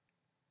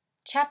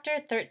Chapter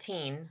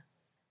 13.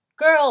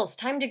 Girls,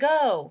 time to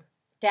go!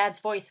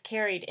 Dad's voice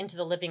carried into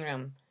the living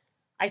room.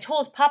 I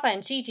told Papa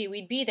and Gigi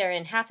we'd be there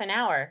in half an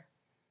hour.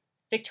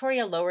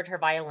 Victoria lowered her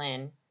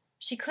violin.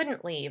 She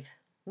couldn't leave.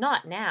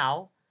 Not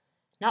now.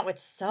 Not with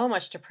so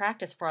much to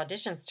practice for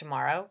auditions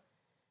tomorrow.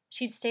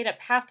 She'd stayed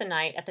up half the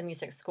night at the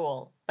music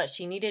school, but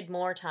she needed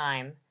more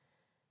time.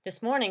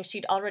 This morning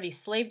she'd already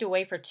slaved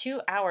away for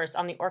 2 hours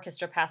on the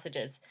orchestra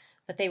passages,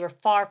 but they were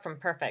far from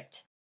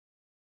perfect.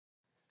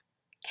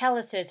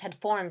 Calluses had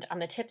formed on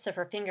the tips of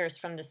her fingers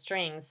from the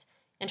strings,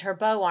 and her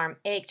bow arm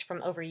ached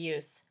from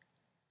overuse.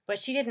 But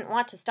she didn't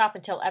want to stop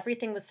until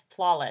everything was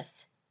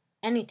flawless.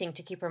 Anything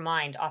to keep her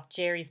mind off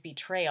Jerry's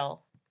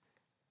betrayal.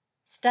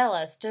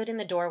 Stella stood in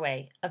the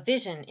doorway, a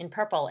vision in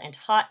purple and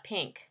hot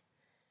pink.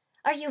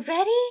 "Are you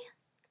ready?"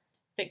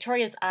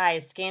 Victoria's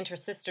eyes scanned her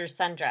sister's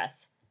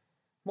sundress.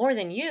 "More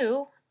than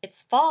you.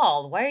 It's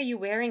fall. Why are you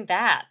wearing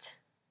that?"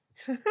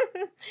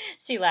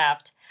 She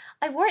laughed.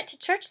 "I wore it to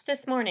church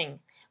this morning,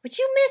 which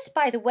you missed,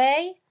 by the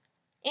way.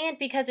 And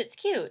because it's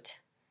cute.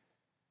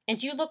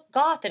 And you look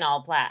goth in all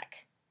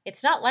black.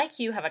 It's not like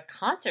you have a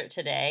concert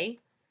today."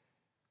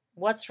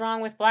 What's wrong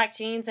with black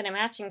jeans and a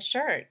matching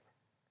shirt?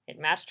 It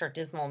matched her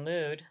dismal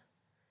mood.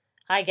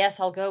 "I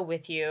guess I'll go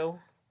with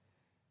you."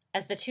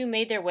 As the two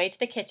made their way to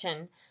the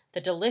kitchen,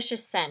 the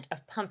delicious scent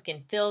of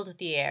pumpkin filled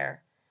the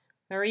air.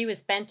 Marie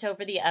was bent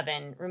over the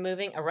oven,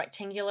 removing a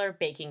rectangular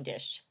baking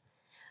dish.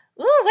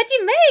 "Ooh, what'd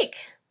you make?"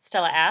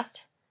 Stella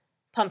asked.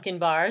 "Pumpkin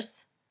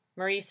bars."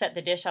 Marie set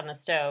the dish on the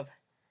stove.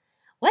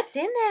 "What's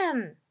in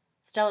them?"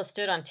 Stella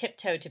stood on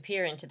tiptoe to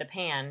peer into the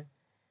pan.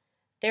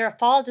 "They're a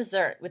fall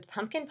dessert with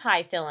pumpkin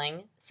pie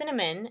filling,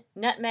 cinnamon,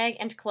 nutmeg,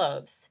 and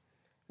cloves."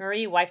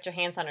 Marie wiped her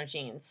hands on her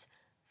jeans.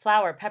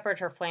 Flour peppered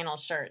her flannel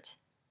shirt.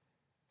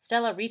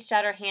 Stella reached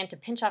out her hand to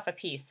pinch off a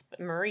piece, but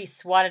Marie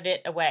swatted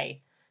it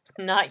away.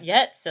 "Not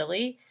yet,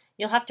 silly.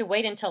 You'll have to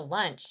wait until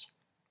lunch.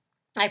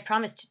 I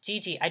promised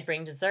Gigi I'd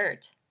bring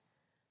dessert."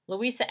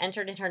 Louisa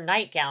entered in her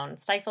nightgown,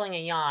 stifling a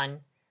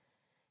yawn.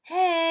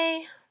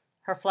 "Hey!"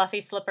 Her fluffy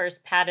slippers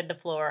patted the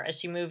floor as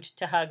she moved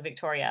to hug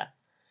Victoria.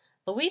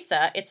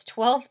 "Louisa, it's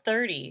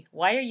 12:30.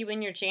 Why are you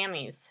in your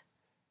jammies?"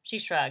 She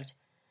shrugged.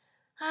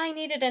 "I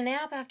needed a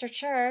nap after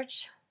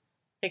church."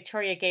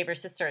 Victoria gave her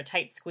sister a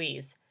tight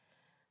squeeze.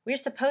 "We're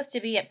supposed to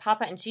be at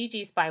Papa and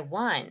Gigi's by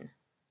 1.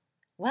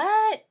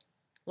 "What?"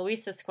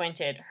 Louisa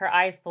squinted, her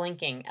eyes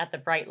blinking at the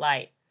bright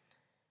light.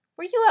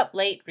 "Were you up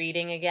late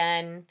reading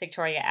again?"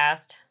 Victoria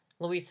asked.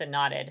 Louisa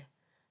nodded.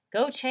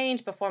 "Go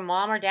change before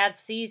Mom or Dad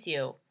sees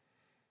you."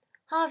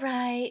 "All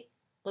right."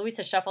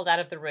 Louisa shuffled out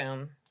of the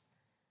room.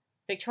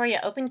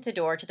 Victoria opened the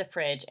door to the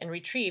fridge and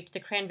retrieved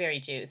the cranberry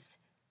juice.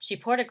 She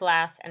poured a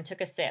glass and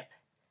took a sip.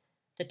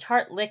 The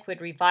tart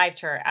liquid revived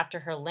her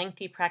after her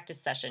lengthy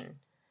practice session.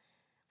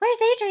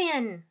 "Where's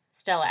Adrian?"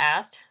 Stella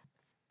asked.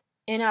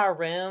 "In our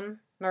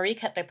room." Marie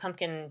cut the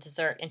pumpkin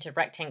dessert into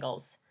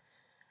rectangles.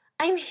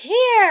 "I'm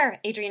here!"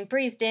 Adrian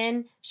breezed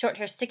in, short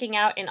hair sticking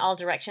out in all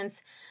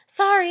directions.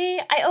 "Sorry,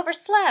 I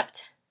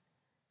overslept."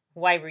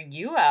 "Why were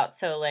you out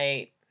so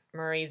late?"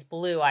 Marie's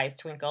blue eyes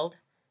twinkled.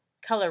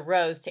 Color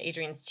rose to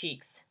Adrian's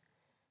cheeks.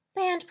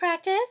 "Band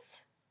practice."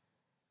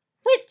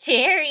 "With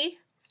Jerry,"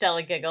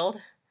 Stella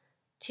giggled.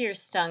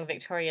 Tears stung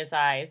Victoria's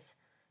eyes.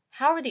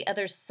 How were the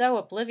others so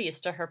oblivious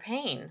to her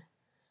pain?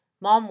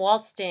 Mom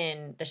waltzed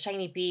in, the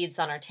shiny beads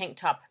on her tank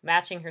top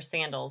matching her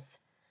sandals.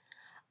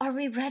 "Are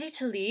we ready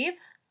to leave?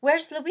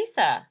 Where's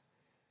Louisa?"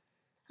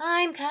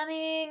 "I'm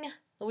coming."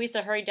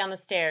 Louisa hurried down the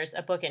stairs,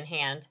 a book in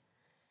hand.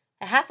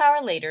 A half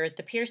hour later,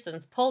 the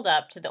Pearsons pulled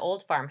up to the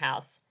old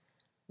farmhouse.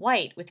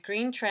 White, with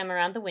green trim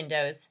around the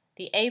windows,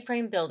 the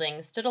A-frame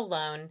building stood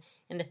alone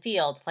in the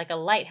field like a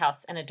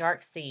lighthouse in a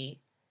dark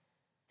sea.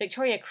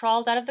 Victoria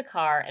crawled out of the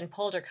car and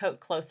pulled her coat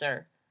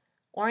closer.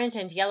 Orange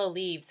and yellow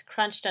leaves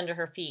crunched under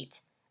her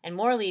feet, and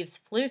more leaves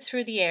flew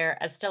through the air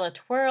as Stella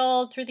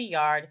twirled through the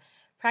yard,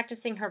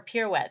 practicing her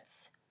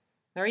pirouettes.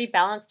 Marie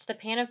balanced the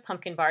pan of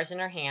pumpkin bars in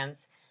her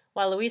hands,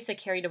 while Louisa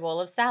carried a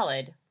bowl of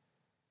salad.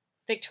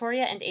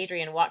 Victoria and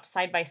Adrian walked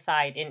side by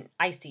side in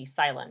icy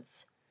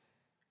silence.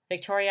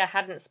 Victoria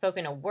hadn't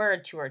spoken a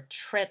word to her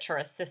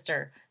treacherous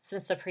sister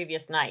since the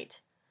previous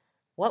night.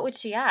 What would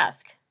she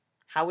ask?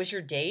 How was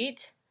your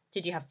date?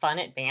 Did you have fun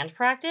at band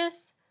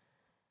practice?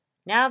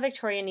 Now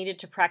Victoria needed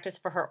to practice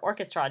for her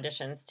orchestra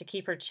auditions to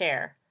keep her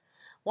chair.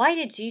 Why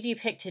did Gigi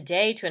pick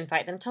today to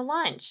invite them to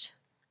lunch?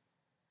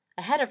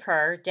 Ahead of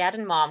her, Dad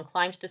and Mom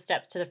climbed the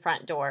steps to the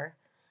front door.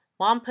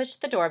 Mom pushed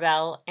the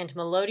doorbell, and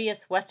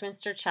melodious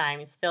Westminster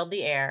chimes filled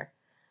the air.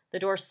 The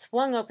door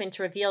swung open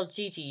to reveal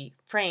Gigi,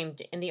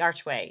 framed in the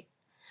archway.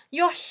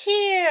 "You're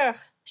here!"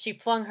 She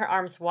flung her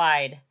arms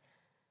wide.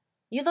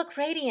 "You look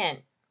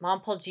radiant."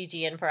 Mom pulled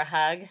Gigi in for a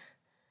hug.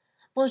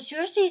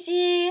 "Bonjour,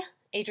 Gigi."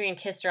 Adrian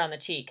kissed her on the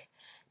cheek.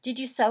 "Did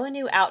you sew a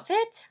new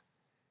outfit?"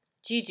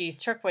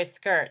 Gigi's turquoise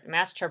skirt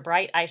matched her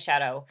bright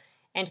eyeshadow,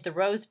 and the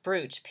rose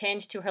brooch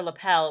pinned to her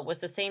lapel was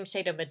the same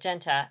shade of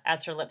magenta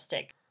as her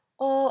lipstick.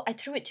 "Oh, I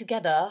threw it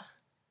together."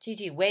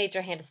 Gigi waved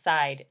her hand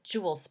aside,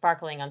 jewels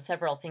sparkling on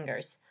several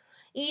fingers.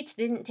 It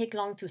didn't take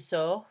long to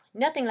sew.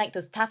 Nothing like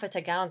those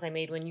taffeta gowns I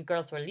made when you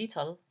girls were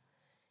little.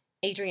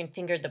 Adrian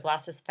fingered the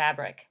blouse's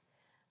fabric.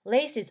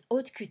 Lace is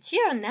haute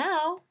couture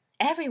now.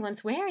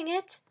 Everyone's wearing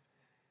it.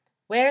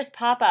 Where's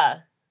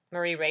Papa?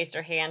 Marie raised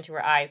her hand to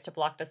her eyes to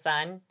block the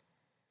sun.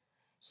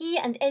 He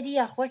and Eddie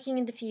are working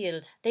in the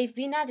field. They've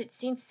been at it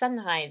since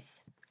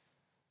sunrise.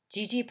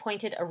 Gigi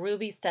pointed a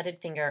ruby-studded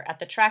finger at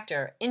the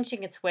tractor,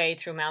 inching its way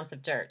through mounds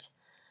of dirt.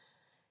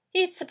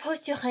 It's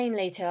supposed to rain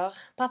later.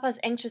 Papa's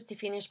anxious to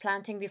finish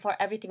planting before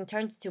everything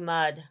turns to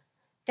mud.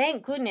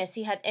 Thank goodness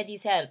he had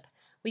Eddie's help.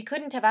 We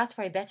couldn't have asked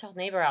for a better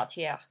neighbor out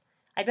here.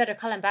 I'd better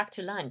call him back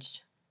to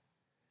lunch.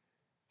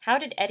 How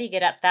did Eddie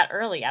get up that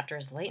early after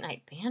his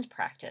late-night band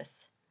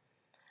practice?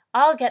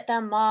 I'll get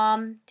them,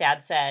 Mom,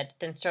 Dad said,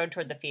 then strode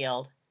toward the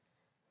field.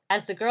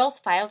 As the girls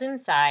filed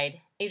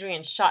inside,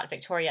 Adrian shot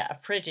Victoria a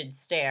frigid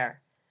stare.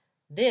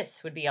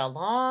 This would be a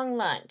long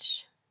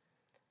lunch.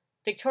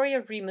 Victoria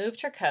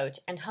removed her coat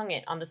and hung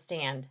it on the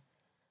stand.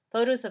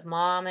 Photos of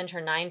Mom and her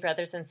 9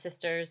 brothers and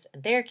sisters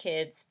and their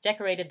kids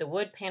decorated the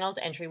wood-paneled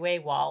entryway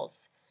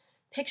walls.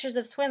 Pictures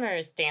of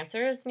swimmers,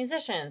 dancers,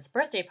 musicians,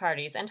 birthday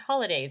parties, and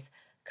holidays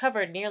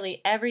covered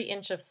nearly every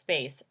inch of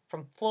space,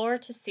 from floor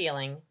to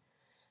ceiling.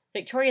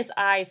 Victoria's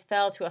eyes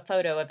fell to a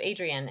photo of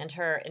Adrian and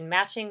her in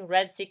matching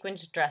red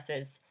sequined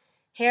dresses,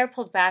 hair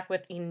pulled back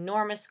with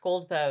enormous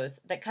gold bows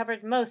that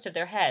covered most of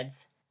their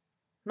heads.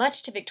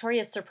 Much to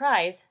Victoria's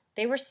surprise,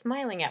 they were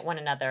smiling at one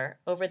another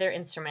over their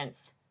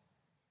instruments.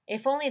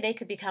 If only they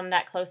could become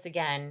that close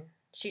again.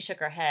 She shook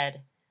her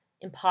head.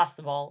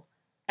 Impossible.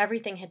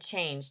 Everything had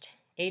changed.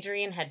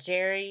 Adrian had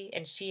Jerry,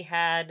 and she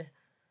had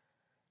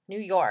New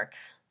York.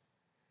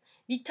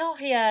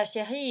 Victoria,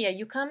 chérie, are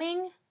you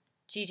coming?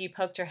 Gigi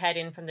poked her head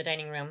in from the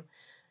dining room.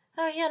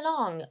 Hurry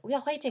along. We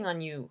are waiting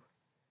on you.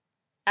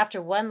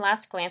 After one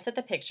last glance at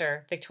the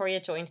picture, Victoria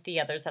joined the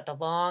others at the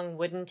long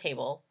wooden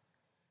table.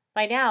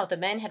 By now, the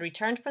men had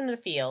returned from the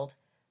field.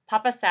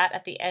 Papa sat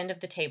at the end of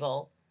the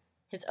table.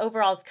 His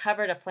overalls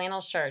covered a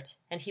flannel shirt,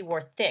 and he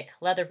wore thick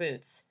leather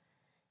boots.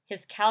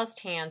 His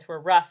calloused hands were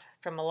rough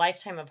from a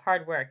lifetime of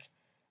hard work,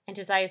 and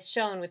his eyes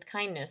shone with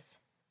kindness.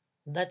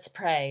 Let's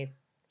pray,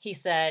 he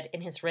said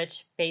in his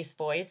rich bass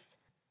voice.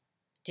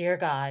 Dear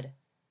God,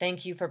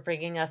 thank you for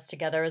bringing us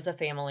together as a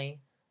family.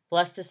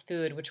 Bless this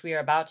food which we are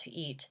about to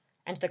eat,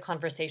 and the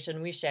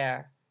conversation we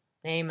share.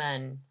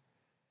 Amen.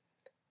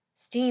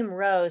 Steam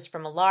rose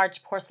from a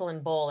large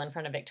porcelain bowl in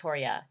front of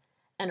Victoria.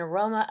 An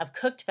aroma of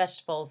cooked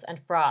vegetables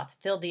and broth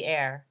filled the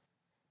air.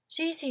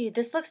 Gigi,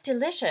 this looks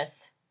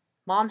delicious.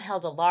 Mom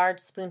held a large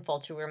spoonful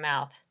to her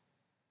mouth.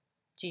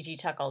 Gigi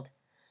chuckled.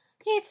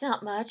 It's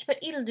not much, but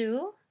it'll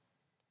do.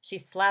 She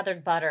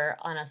slathered butter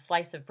on a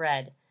slice of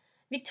bread.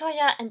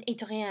 Victoria and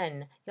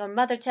Adrienne, your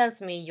mother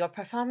tells me you're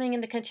performing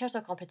in the concerto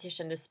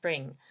competition this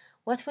spring.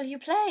 What will you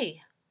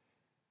play?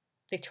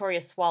 Victoria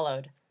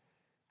swallowed.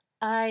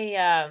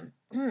 I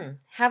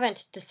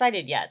haven't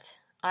decided yet.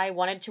 I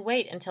wanted to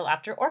wait until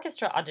after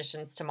orchestra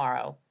auditions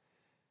tomorrow.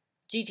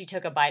 Gigi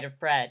took a bite of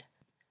bread.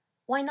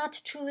 Why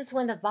not choose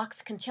one of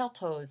Bach's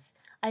concertos?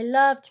 I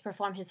love to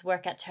perform his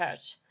work at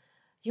church.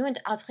 You and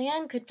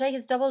Adrienne could play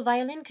his double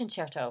violin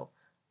concerto.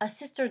 A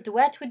sister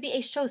duet would be a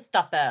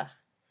showstopper.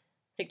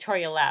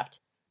 Victoria laughed.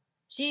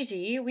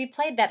 Gigi, we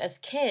played that as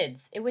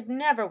kids. It would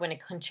never win a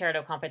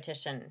concerto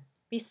competition.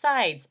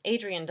 Besides,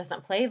 Adrienne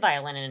doesn't play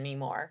violin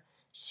anymore.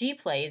 She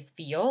plays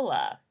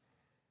viola.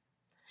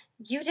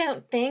 You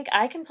don't think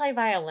I can play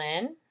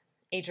violin?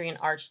 Adrian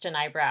arched an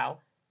eyebrow.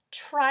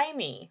 Try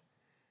me.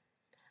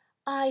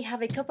 I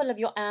have a couple of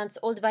your aunt's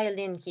old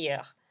violin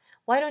here.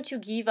 Why don't you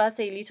give us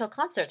a little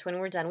concert when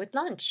we're done with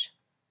lunch?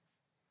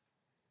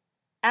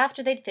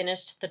 After they'd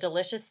finished the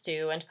delicious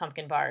stew and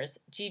pumpkin bars,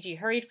 Gigi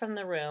hurried from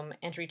the room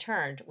and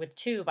returned with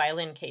 2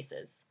 violin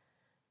cases.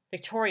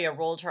 Victoria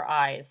rolled her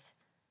eyes.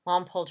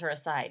 Mom pulled her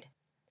aside.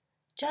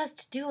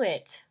 Just do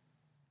it.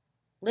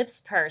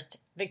 Lips pursed,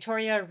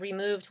 Victoria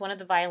removed one of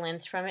the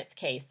violins from its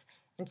case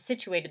and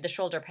situated the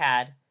shoulder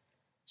pad.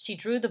 She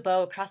drew the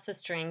bow across the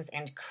strings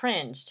and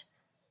cringed.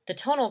 The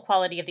tonal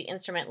quality of the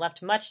instrument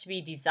left much to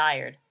be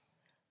desired.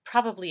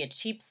 Probably a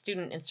cheap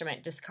student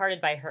instrument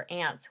discarded by her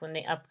aunts when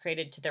they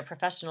upgraded to their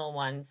professional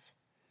ones.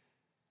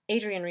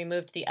 Adrian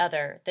removed the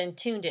other, then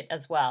tuned it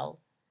as well.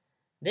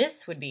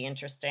 This would be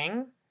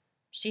interesting.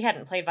 She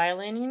hadn't played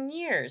violin in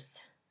years.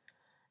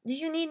 Do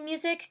you need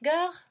music,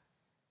 girl?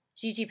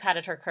 Gigi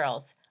patted her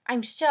curls.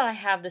 I'm sure I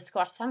have the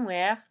score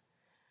somewhere.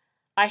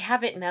 I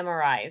have it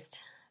memorized.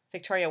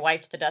 Victoria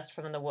wiped the dust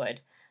from the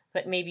wood.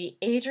 But maybe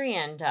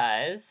Adrienne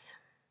does.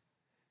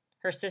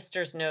 Her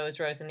sister's nose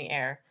rose in the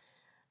air.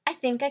 I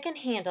think I can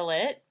handle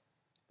it.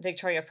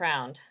 Victoria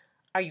frowned.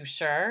 Are you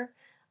sure?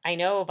 I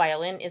know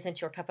violin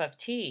isn't your cup of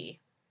tea.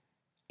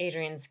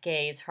 Adrian's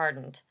gaze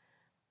hardened.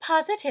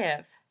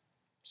 Positive.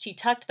 She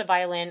tucked the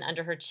violin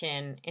under her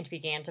chin and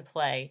began to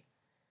play.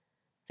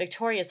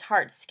 Victoria's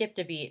heart skipped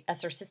a beat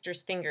as her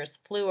sister's fingers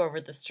flew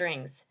over the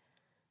strings.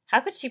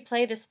 How could she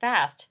play this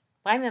fast,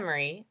 by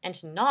memory,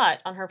 and not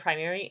on her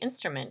primary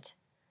instrument?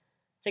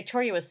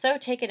 Victoria was so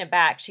taken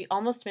aback she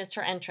almost missed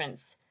her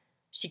entrance.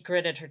 She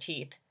gritted her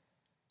teeth.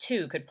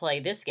 two could play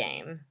this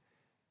game.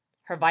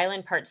 Her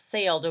violin part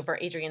sailed over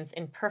Adrian's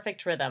in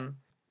perfect rhythm.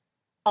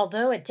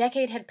 Although a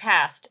decade had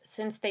passed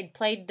since they'd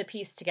played the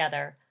piece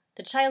together,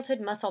 the childhood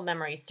muscle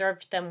memory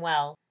served them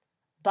well.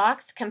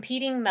 Bach's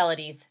competing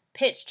melodies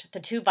pitched the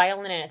two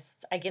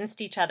violinists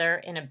against each other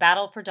in a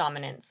battle for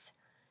dominance.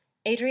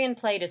 Adrian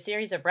played a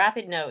series of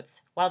rapid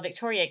notes, while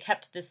Victoria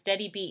kept the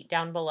steady beat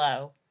down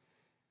below.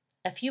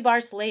 A few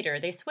bars later,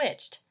 they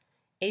switched.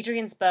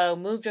 Adrian's bow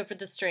moved over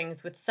the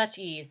strings with such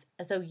ease,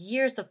 as though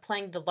years of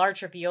playing the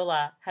larger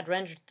viola had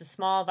rendered the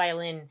small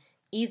violin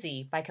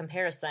easy by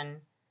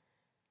comparison.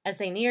 As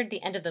they neared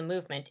the end of the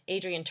movement,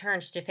 Adrian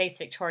turned to face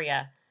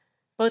Victoria.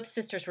 Both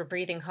sisters were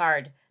breathing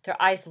hard,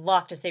 their eyes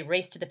locked as they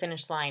raced to the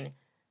finish line.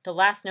 The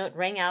last note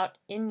rang out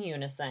in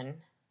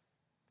unison.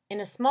 In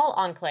a small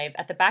enclave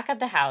at the back of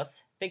the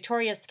house,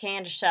 Victoria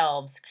scanned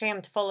shelves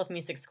crammed full of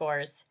music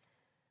scores.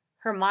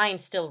 Her mind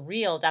still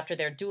reeled after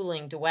their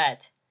dueling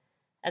duet.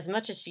 As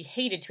much as she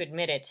hated to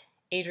admit it,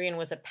 Adrian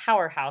was a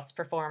powerhouse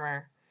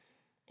performer.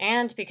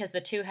 And because the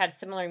two had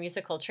similar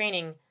musical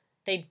training,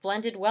 they'd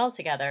blended well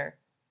together,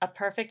 a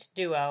perfect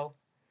duo.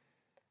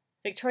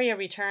 Victoria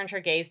returned her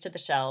gaze to the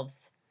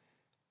shelves.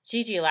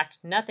 Gigi lacked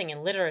nothing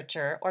in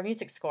literature or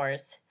music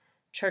scores.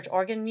 Church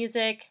organ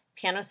music,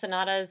 piano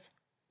sonatas,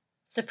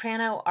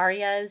 soprano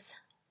arias,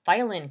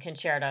 violin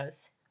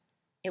concertos.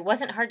 It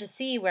wasn't hard to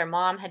see where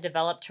Mom had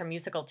developed her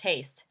musical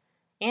taste,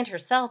 and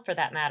herself for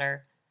that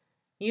matter.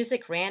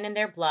 Music ran in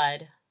their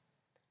blood.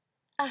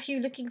 Are you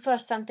looking for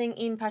something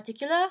in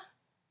particular?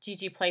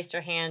 Gigi placed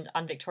her hand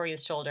on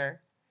Victoria's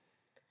shoulder.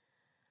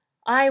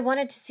 I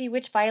wanted to see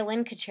which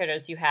violin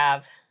concertos you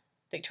have.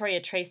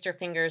 Victoria traced her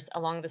fingers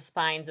along the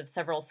spines of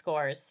several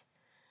scores.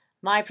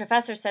 My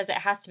professor says it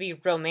has to be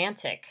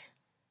romantic.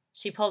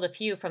 She pulled a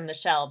few from the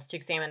shelves to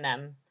examine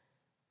them.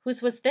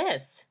 Whose was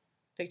this?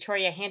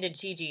 Victoria handed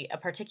Gigi a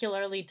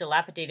particularly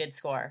dilapidated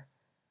score.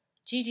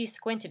 Gigi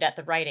squinted at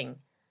the writing.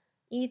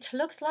 It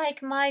looks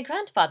like my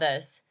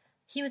grandfather's.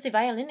 He was a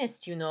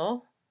violinist, you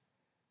know.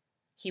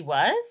 He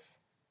was?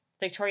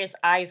 Victoria's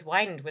eyes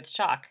widened with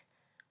shock.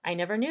 I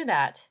never knew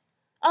that.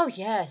 Oh,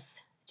 yes,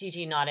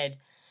 Gigi nodded.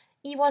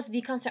 He was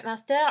the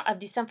concertmaster of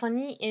the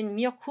symphony in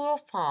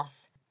Mirecourt,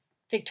 France.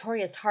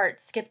 Victoria's heart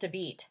skipped a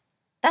beat.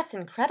 That's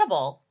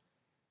incredible.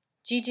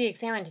 Gigi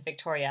examined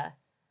Victoria.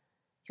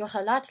 You're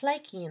a lot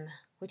like him,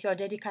 with your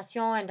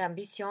dedication and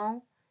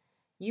ambition.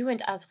 You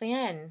and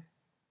Adrienne.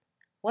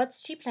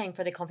 What's she playing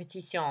for the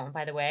competition,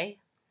 by the way?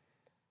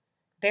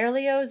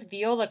 Berlioz's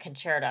Viola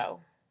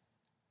Concerto.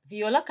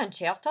 Viola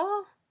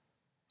Concerto?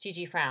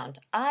 Gigi frowned.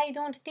 I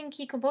don't think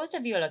he composed a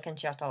viola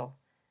concerto.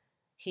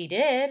 He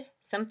did.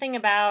 Something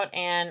about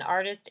an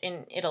artist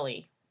in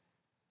Italy.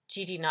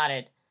 Gigi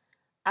nodded.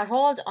 I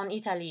rolled en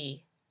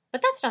Italie.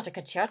 But that's not a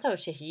concerto,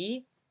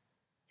 chérie.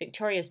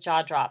 Victoria's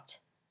jaw dropped.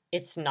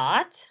 It's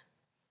not?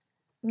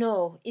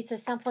 No, it's a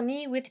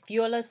symphony with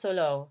viola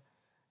solo.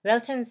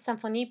 Welton's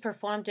symphony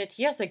performed it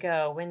years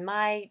ago when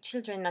my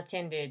children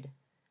attended.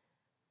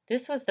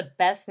 This was the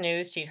best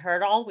news she'd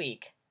heard all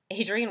week.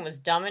 Adrian was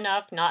dumb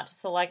enough not to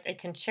select a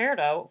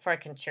concerto for a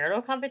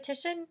concerto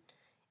competition?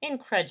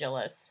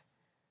 Incredulous.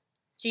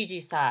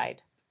 Gigi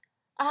sighed.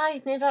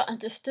 I never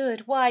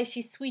understood why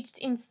she switched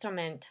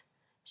instrument.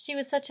 She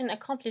was such an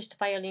accomplished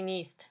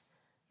violinist.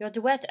 Your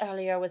duet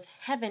earlier was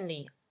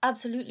heavenly,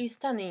 absolutely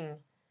stunning.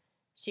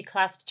 She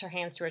clasped her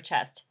hands to her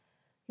chest.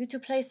 You two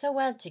play so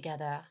well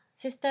together,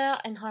 sister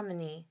and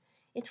harmony.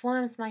 It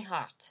warms my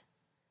heart.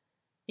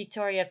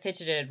 Victoria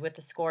fidgeted with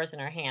the scores in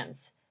her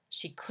hands.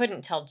 She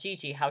couldn't tell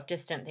Gigi how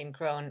distant they'd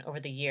grown over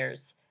the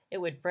years. It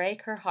would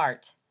break her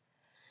heart.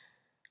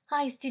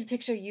 I still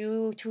picture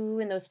you two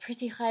in those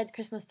pretty red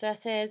Christmas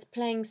dresses,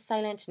 playing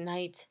Silent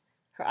Night.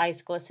 Her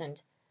eyes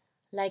glistened.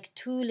 Like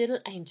two little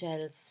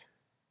angels.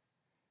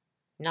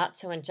 Not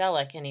so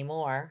angelic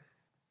anymore.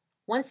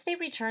 Once they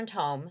returned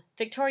home,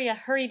 Victoria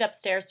hurried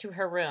upstairs to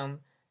her room,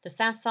 the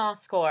Saint-Saëns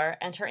score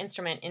and her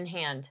instrument in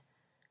hand.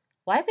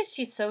 Why was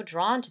she so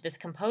drawn to this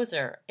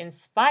composer, in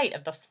spite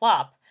of the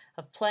flop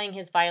of playing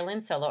his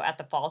violin solo at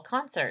the fall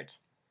concert?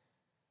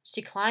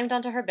 She climbed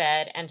onto her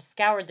bed and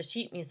scoured the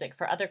sheet music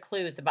for other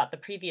clues about the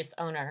previous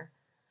owner.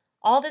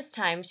 All this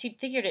time, she'd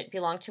figured it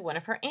belonged to one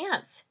of her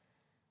aunts.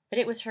 But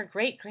it was her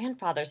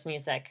great-grandfather's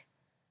music.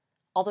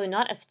 Although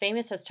not as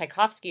famous as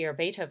Tchaikovsky or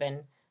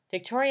Beethoven,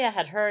 Victoria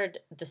had heard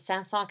the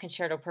Saint-Saëns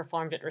concerto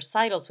performed at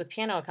recitals with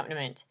piano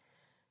accompaniment.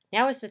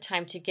 Now was the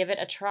time to give it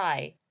a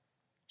try.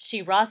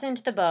 She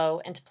rosined the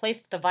bow and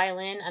placed the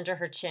violin under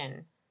her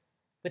chin.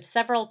 With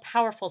several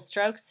powerful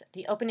strokes,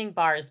 the opening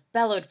bars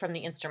bellowed from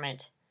the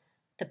instrument.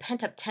 The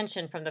pent-up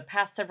tension from the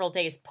past several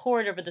days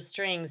poured over the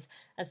strings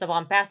as the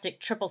bombastic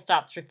triple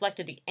stops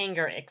reflected the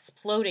anger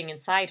exploding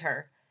inside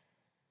her.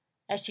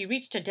 As she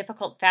reached a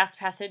difficult fast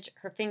passage,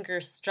 her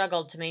fingers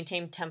struggled to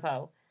maintain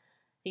tempo.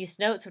 These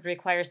notes would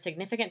require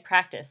significant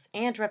practice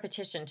and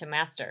repetition to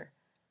master.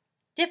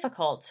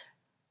 Difficult,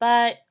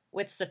 but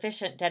with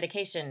sufficient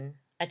dedication,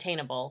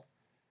 attainable.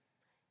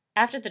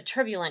 After the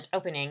turbulent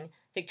opening,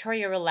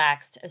 Victoria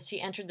relaxed as she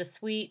entered the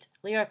sweet,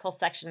 lyrical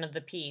section of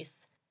the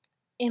piece.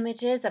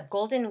 Images of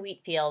golden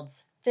wheat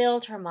fields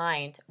filled her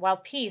mind, while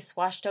peace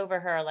washed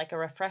over her like a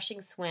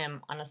refreshing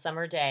swim on a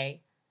summer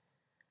day.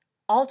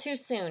 All too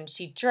soon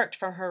she jerked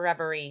from her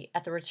reverie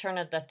at the return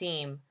of the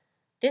theme.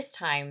 This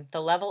time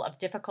the level of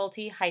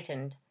difficulty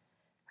heightened.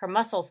 Her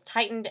muscles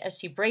tightened as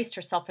she braced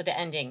herself for the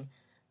ending.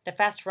 The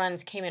fast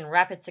runs came in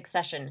rapid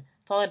succession,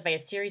 followed by a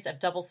series of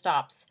double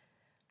stops.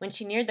 When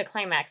she neared the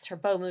climax, her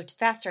bow moved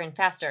faster and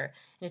faster,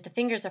 and the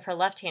fingers of her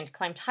left hand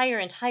climbed higher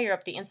and higher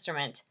up the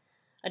instrument.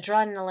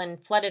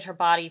 Adrenaline flooded her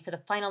body for the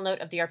final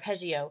note of the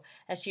arpeggio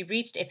as she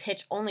reached a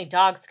pitch only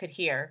dogs could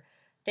hear.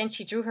 Then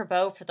she drew her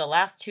bow for the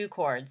last 2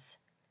 chords.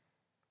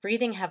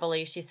 Breathing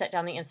heavily, she set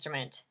down the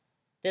instrument.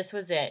 This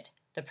was it,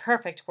 the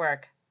perfect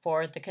work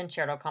for the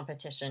concerto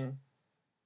competition.